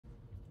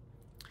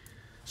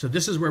So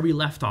this is where we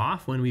left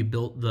off when we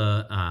built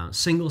the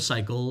single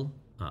cycle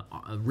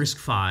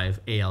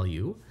RISC-V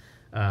ALU,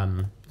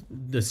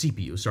 the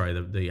CPU, sorry,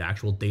 the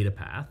actual data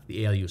path.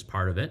 The ALU is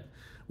part of it.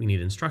 We need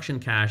instruction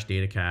cache,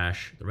 data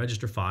cache, the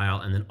register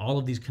file, and then all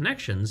of these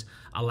connections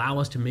allow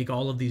us to make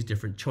all of these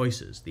different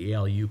choices. The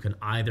ALU can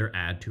either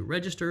add two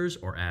registers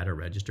or add a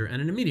register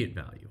and an immediate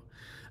value.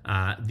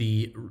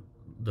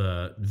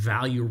 The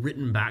value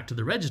written back to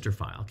the register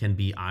file can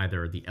be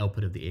either the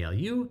output of the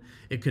ALU,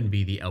 it can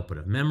be the output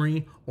of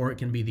memory, or it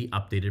can be the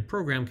updated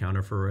program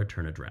counter for a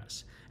return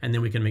address. And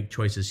then we can make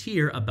choices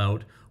here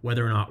about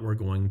whether or not we're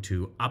going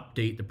to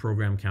update the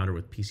program counter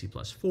with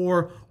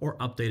PC+4 or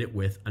update it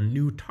with a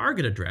new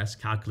target address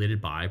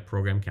calculated by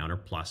program counter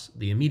plus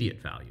the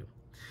immediate value.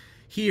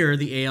 Here,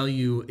 the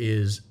ALU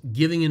is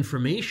giving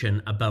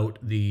information about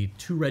the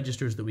two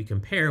registers that we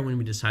compare when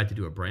we decide to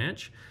do a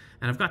branch.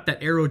 And I've got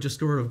that arrow just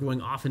sort of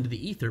going off into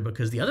the ether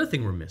because the other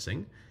thing we're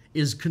missing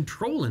is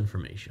control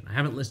information. I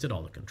haven't listed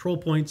all the control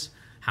points,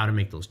 how to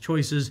make those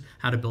choices,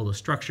 how to build a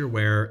structure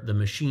where the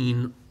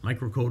machine,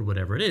 microcode,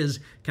 whatever it is,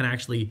 can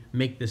actually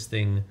make this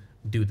thing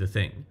do the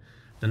thing.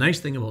 The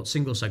nice thing about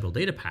single cycle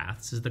data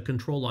paths is the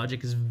control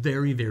logic is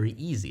very, very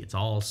easy. It's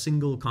all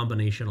single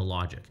combinational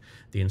logic.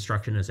 The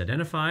instruction is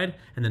identified,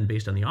 and then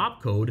based on the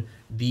opcode,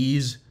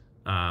 these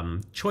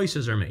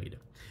choices are made.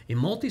 A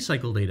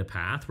multi-cycle data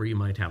path, where you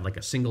might have like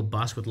a single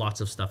bus with lots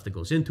of stuff that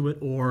goes into it,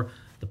 or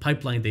the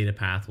pipeline data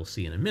path we'll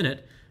see in a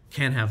minute,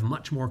 can have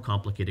much more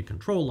complicated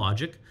control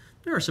logic.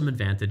 There are some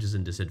advantages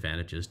and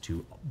disadvantages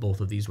to both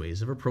of these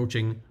ways of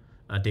approaching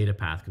a data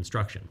path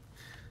construction.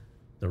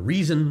 The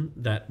reason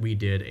that we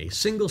did a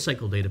single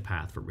cycle data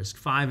path for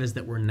RISC-V is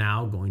that we're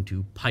now going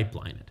to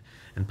pipeline it.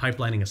 And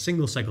pipelining a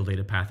single cycle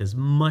data path is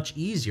much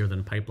easier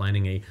than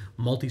pipelining a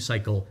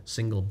multi-cycle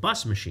single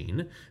bus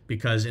machine,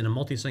 because in a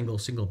multi-cycle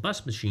single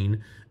bus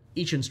machine,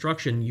 each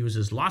instruction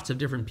uses lots of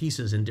different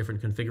pieces in different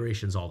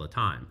configurations all the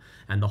time.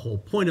 And the whole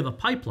point of a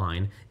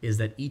pipeline is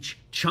that each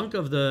chunk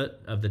of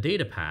the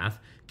data path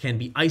can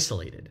be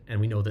isolated. And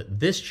we know that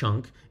this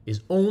chunk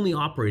is only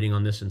operating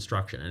on this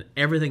instruction and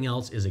everything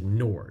else is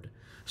ignored.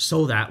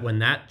 So that when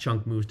that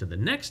chunk moves to the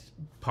next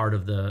part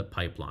of the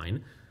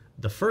pipeline,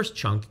 the first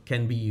chunk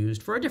can be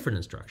used for a different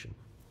instruction.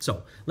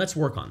 So let's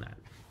work on that.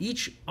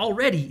 Each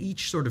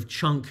sort of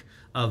chunk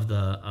of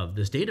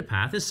this data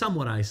path is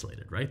somewhat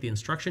isolated, right? The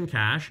instruction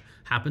cache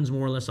happens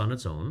more or less on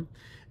its own.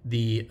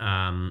 The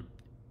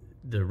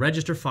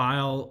register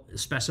file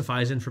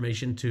specifies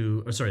information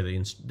to,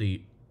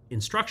 the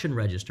instruction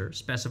register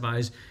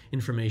specifies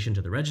information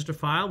to the register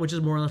file, which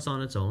is more or less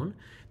on its own.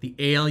 The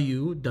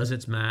ALU does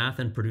its math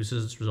and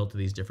produces its result to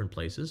these different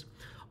places.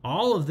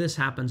 All of this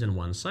happens in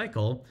one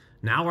cycle.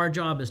 Now our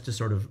job is to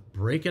sort of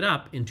break it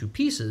up into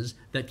pieces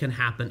that can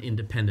happen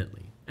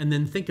independently. And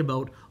then think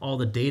about all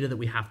the data that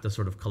we have to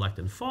sort of collect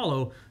and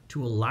follow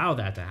to allow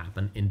that to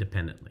happen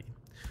independently.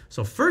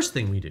 So first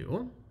thing we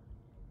do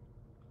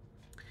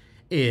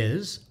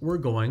is we're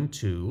going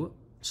to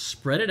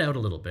spread it out a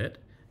little bit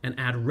and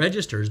add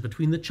registers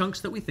between the chunks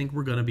that we think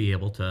we're going to be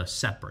able to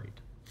separate.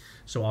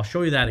 So I'll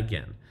show you that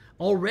again.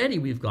 Already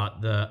we've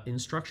got the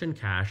instruction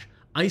cache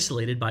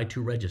isolated by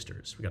two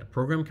registers. We've got a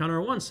program counter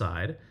on one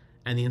side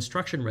and the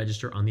instruction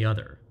register on the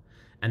other.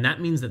 And that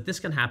means that this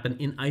can happen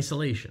in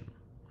isolation,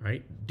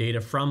 right?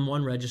 Data from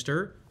one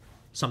register,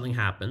 something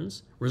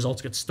happens,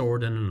 results get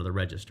stored in another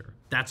register.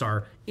 That's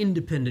our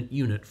independent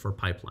unit for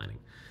pipelining.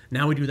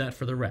 Now we do that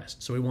for the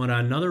rest. So we want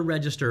another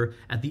register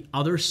at the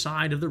other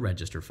side of the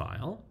register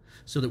file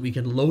so that we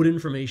can load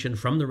information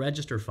from the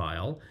register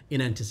file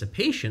in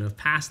anticipation of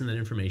passing that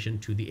information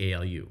to the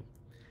ALU.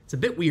 It's a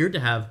bit weird to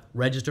have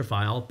register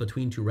file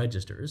between two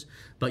registers,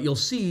 but you'll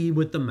see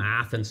with the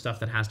math and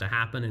stuff that has to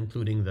happen,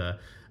 including the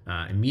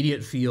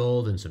immediate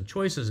field and some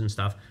choices and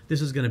stuff,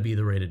 this is going to be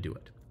the way to do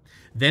it.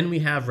 Then we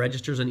have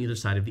registers on either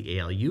side of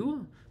the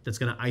ALU that's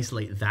going to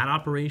isolate that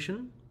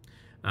operation.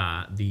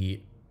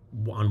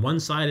 On one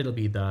side, it'll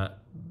be the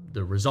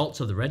results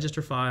of the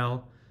register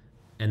file,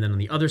 and then on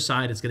the other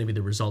side, it's going to be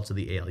the results of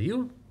the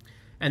ALU.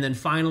 And then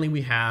finally,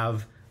 we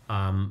have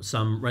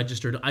some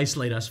register to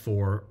isolate us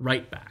for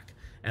write back.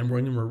 And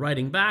when we're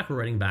writing back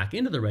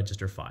into the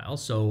register file.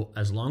 So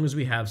as long as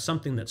we have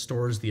something that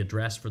stores the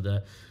address for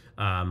the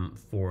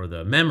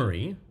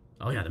memory,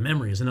 oh yeah, the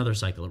memory is another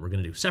cycle that we're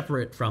going to do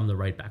separate from the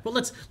write back. Well,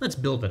 let's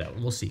build it out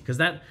and we'll see, because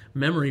that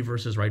memory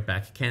versus write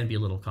back can be a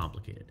little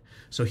complicated.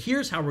 So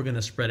here's how we're going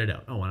to spread it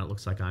out. Oh, and it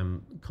looks like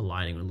I'm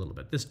colliding a little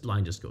bit. This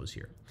line just goes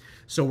here.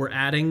 So we're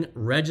adding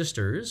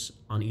registers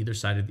on either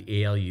side of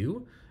the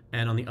ALU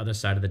and on the other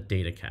side of the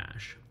data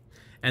cache.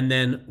 And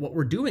then what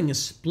we're doing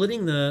is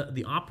splitting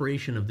the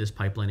operation of this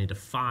pipeline into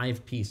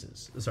five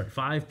pieces.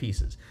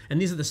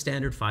 And these are the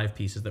standard 5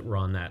 pieces that were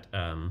on that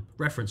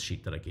reference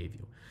sheet that I gave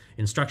you.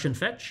 Instruction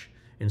fetch,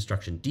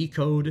 instruction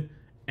decode,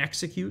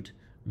 execute,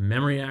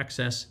 memory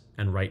access,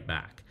 and write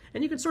back.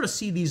 And you can sort of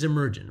see these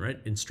emerging, right?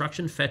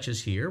 Instruction fetch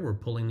is here. We're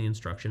pulling the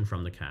instruction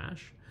from the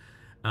cache.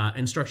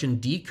 Instruction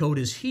decode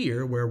is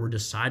here, where we're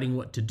deciding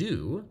what to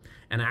do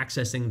and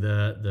accessing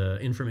the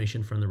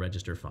information from the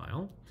register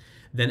file.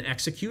 Then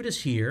execute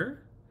is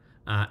here,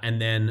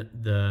 And then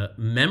the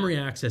memory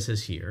access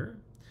is here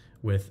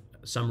with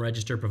some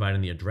register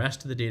providing the address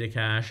to the data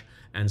cache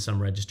and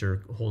some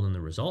register holding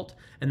the result.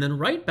 And then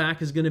write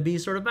back is going to be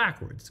sort of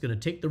backwards. It's going to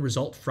take the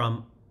result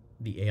from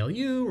the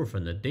ALU or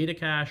from the data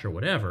cache or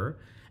whatever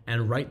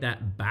and write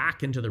that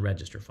back into the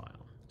register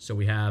file. So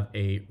we have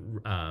a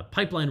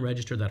pipeline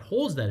register that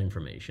holds that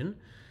information,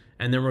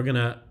 and then we're going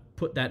to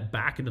put that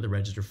back into the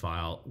register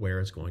file where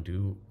it's going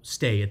to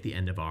stay at the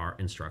end of our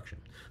instruction.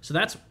 So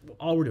that's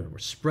all we're doing. We're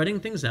spreading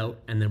things out,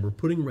 and then we're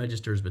putting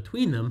registers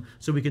between them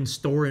so we can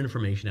store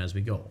information as we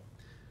go.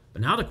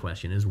 But now the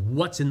question is,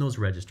 what's in those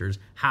registers?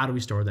 How do we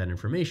store that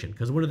information?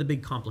 Because one of the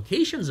big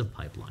complications of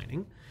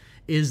pipelining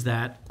is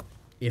that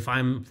if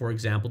I'm, for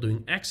example,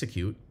 doing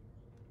execute,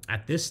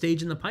 at this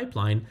stage in the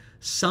pipeline,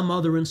 some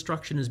other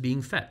instruction is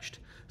being fetched.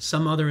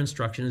 Some other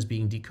instruction is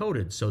being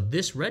decoded. So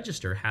this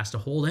register has to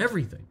hold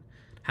everything.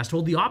 It has to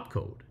hold the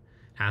opcode.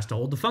 It has to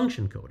hold the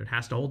function code. It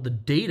has to hold the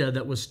data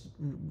that was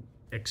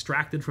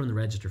extracted from the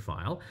register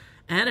file.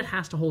 And it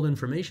has to hold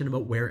information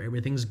about where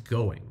everything's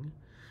going.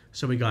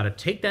 So we got to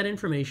take that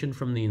information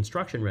from the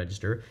instruction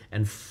register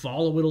and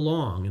follow it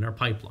along in our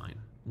pipeline,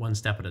 one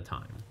step at a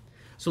time.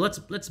 So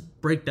let's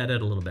break that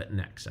out a little bit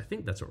next. I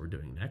think that's what we're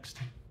doing next.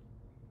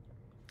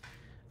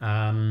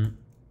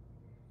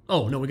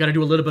 Oh, no, we got to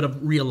do a little bit of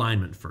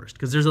realignment first,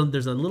 because there's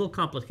a little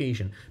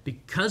complication.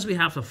 Because we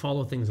have to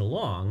follow things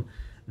along,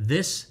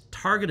 this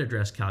target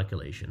address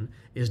calculation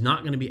is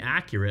not going to be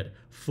accurate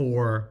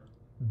for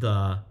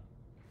the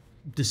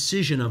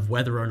decision of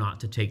whether or not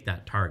to take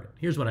that target.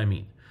 Here's what I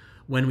mean.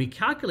 When we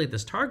calculate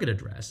this target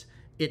address,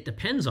 it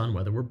depends on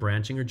whether we're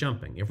branching or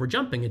jumping. If we're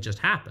jumping, it just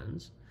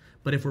happens.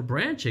 But if we're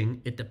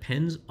branching,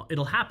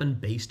 it'll happen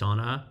based on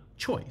a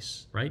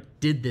choice, right?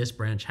 Did this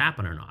branch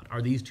happen or not?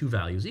 Are these two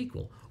values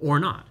equal or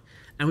not?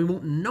 And we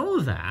won't know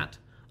that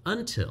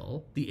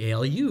until the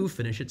ALU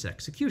finish its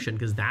execution,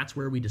 because that's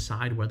where we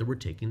decide whether we're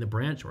taking the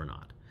branch or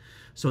not.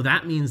 So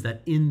that means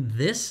that in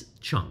this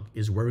chunk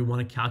is where we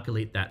want to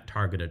calculate that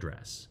target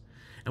address.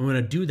 And we're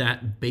going to do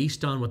that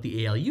based on what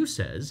the ALU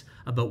says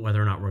about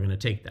whether or not we're going to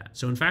take that.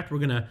 So in fact, we're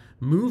going to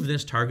move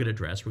this target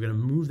address. We're going to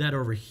move that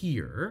over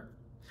here.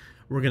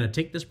 We're going to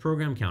take this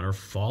program counter,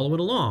 follow it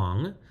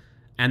along,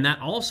 and that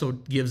also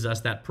gives us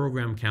that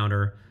program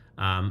counter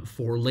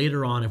for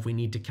later on if we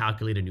need to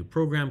calculate a new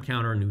program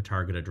counter, a new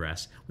target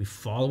address. We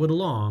follow it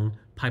along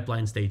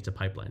pipeline stage to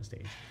pipeline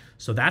stage.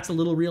 So that's a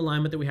little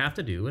realignment that we have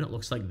to do, and it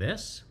looks like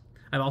this.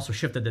 I've also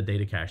shifted the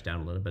data cache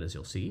down a little bit, as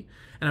you'll see.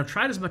 And I've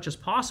tried as much as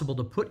possible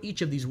to put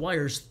each of these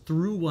wires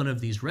through one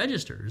of these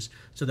registers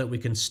so that we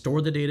can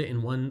store the data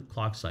in one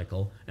clock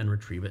cycle and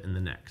retrieve it in the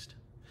next.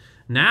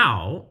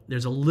 Now,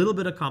 there's a little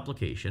bit of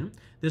complication.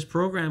 This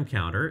program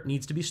counter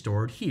needs to be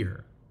stored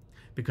here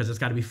because it's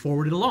got to be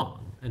forwarded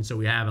along. And so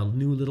we have a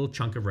new little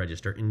chunk of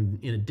register in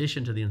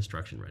addition to the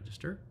instruction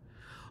register.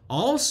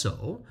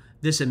 Also,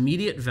 this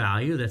immediate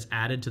value that's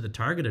added to the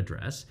target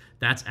address,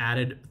 that's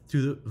added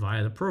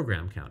via the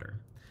program counter.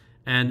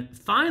 And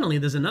finally,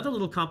 there's another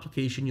little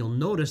complication you'll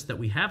notice that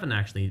we haven't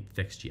actually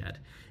fixed yet,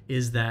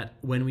 is that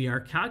when we are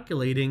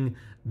calculating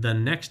the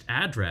next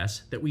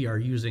address that we are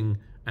using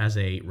as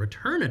a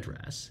return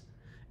address,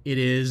 it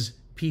is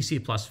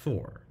PC plus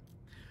 4.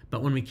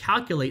 But when we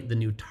calculate the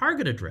new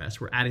target address,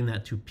 we're adding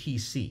that to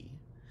PC.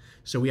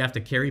 So we have to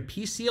carry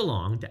PC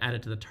along to add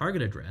it to the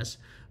target address,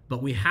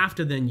 but we have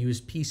to then use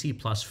PC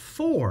plus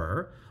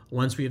 4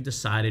 once we have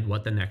decided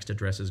what the next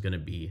address is going to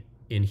be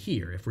in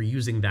here, if we're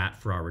using that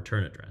for our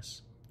return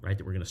address, right,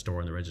 that we're going to store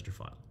in the register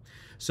file.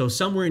 So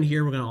somewhere in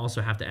here, we're going to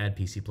also have to add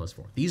PC plus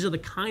 4. These are the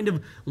kind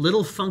of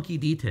little funky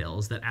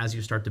details that as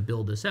you start to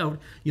build this out,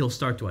 you'll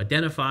start to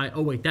identify,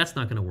 oh wait, that's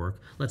not going to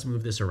work. Let's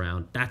move this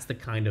around. That's the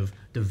kind of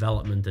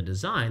development and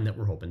design that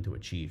we're hoping to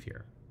achieve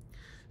here.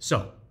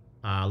 So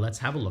let's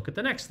have a look at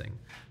the next thing.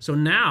 So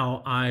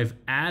now I've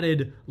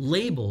added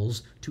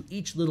labels to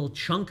each little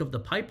chunk of the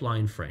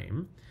pipeline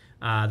frame,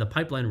 the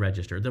pipeline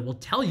register, that will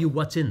tell you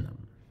what's in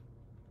them.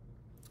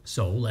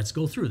 So let's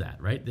go through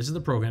that, right? This is the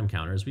program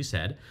counter, as we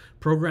said.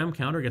 Program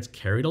counter gets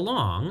carried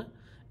along.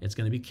 It's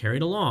going to be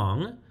carried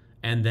along.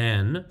 And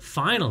then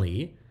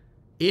finally,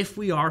 if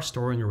we are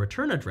storing a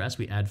return address,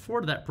 we add 4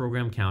 to that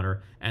program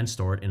counter and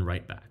store it in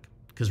writeback.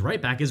 Because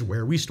writeback is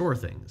where we store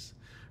things,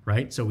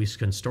 right? So we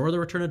can store the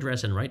return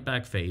address in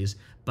writeback phase,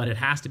 but it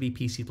has to be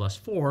PC plus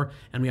 4,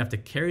 and we have to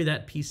carry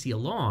that PC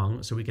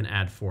along so we can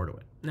add 4 to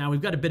it. Now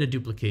we've got a bit of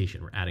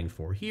duplication. We're adding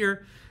 4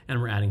 here,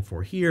 and we're adding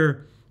 4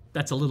 here.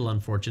 That's a little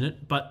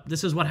unfortunate, but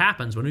this is what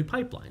happens when we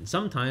pipeline.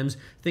 Sometimes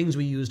things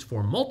we used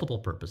for multiple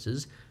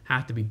purposes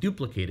have to be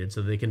duplicated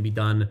so they can be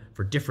done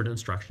for different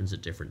instructions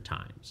at different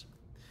times.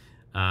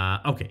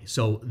 Okay,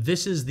 so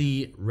this is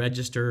the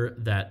register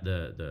that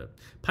the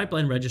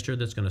pipeline register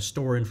that's going to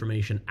store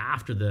information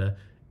after the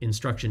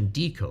instruction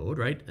decode,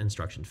 right?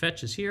 Instruction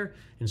fetch is here,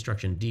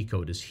 instruction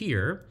decode is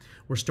here.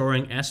 We're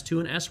storing S2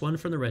 and S1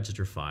 from the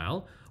register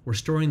file. We're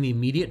storing the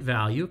immediate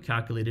value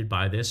calculated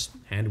by this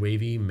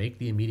hand-wavy make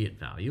the immediate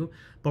value,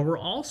 but we're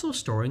also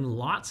storing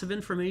lots of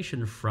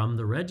information from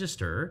the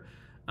register,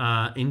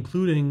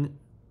 including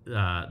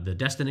the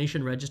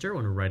destination register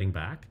when we're writing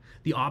back,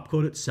 the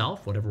opcode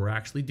itself, whatever we're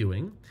actually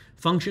doing,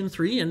 function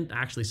 3, and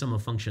actually some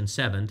of function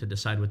 7 to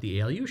decide what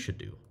the ALU should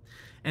do.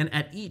 And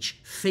at each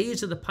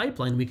phase of the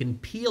pipeline, we can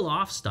peel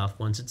off stuff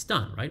once it's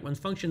done, right? When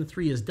function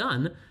 3 is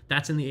done,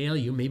 that's in the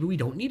ALU. Maybe we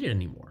don't need it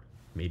anymore.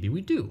 Maybe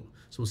we do.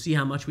 So we'll see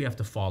how much we have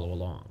to follow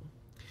along.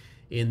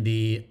 In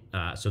the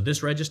so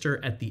this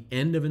register at the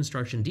end of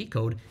instruction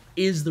decode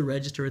is the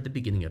register at the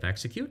beginning of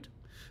execute.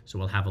 So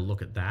we'll have a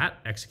look at that.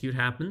 Execute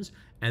happens,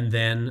 and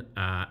then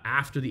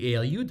after the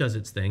ALU does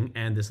its thing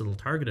and this little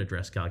target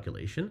address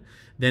calculation,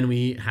 then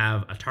we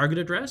have a target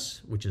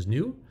address, which is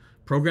new,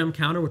 program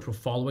counter, which we're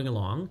following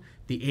along,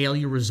 the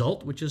ALU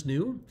result, which is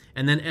new,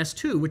 and then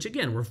S2, which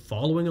again, we're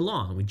following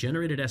along. We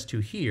generated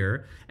S2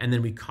 here, and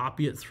then we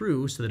copy it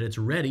through so that it's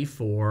ready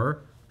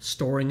for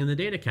storing in the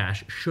data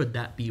cache, should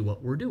that be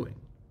what we're doing.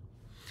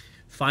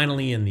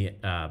 Finally, in the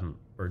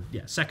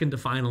second to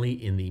finally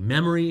in the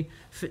memory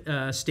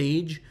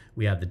stage,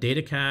 we have the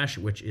data cache,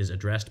 which is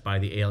addressed by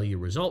the ALU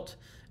result,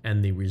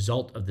 and the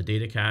result of the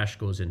data cache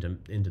goes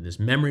into this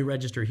memory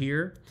register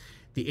here.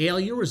 The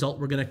ALU result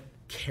we're going to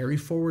carry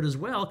forward as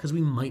well because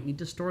we might need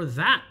to store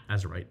that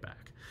as a write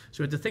back.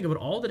 So we have to think about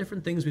all the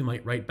different things we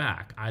might write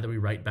back. Either we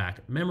write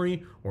back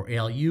memory or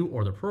ALU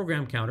or the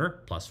program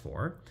counter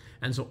 +4.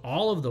 And so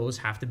all of those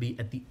have to be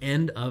at the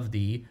end of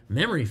the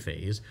memory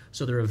phase,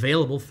 so they're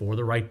available for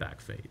the write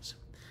back phase.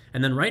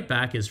 And then write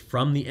back is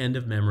from the end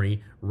of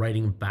memory,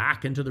 writing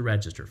back into the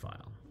register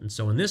file. And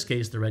so in this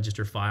case, the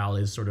register file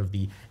is sort of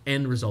the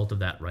end result of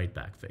that write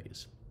back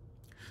phase.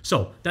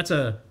 So that's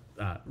a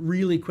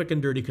really quick and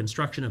dirty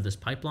construction of this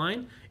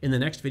pipeline. In the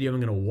next video,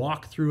 I'm going to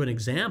walk through an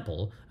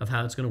example of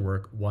how it's going to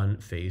work one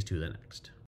phase to the next.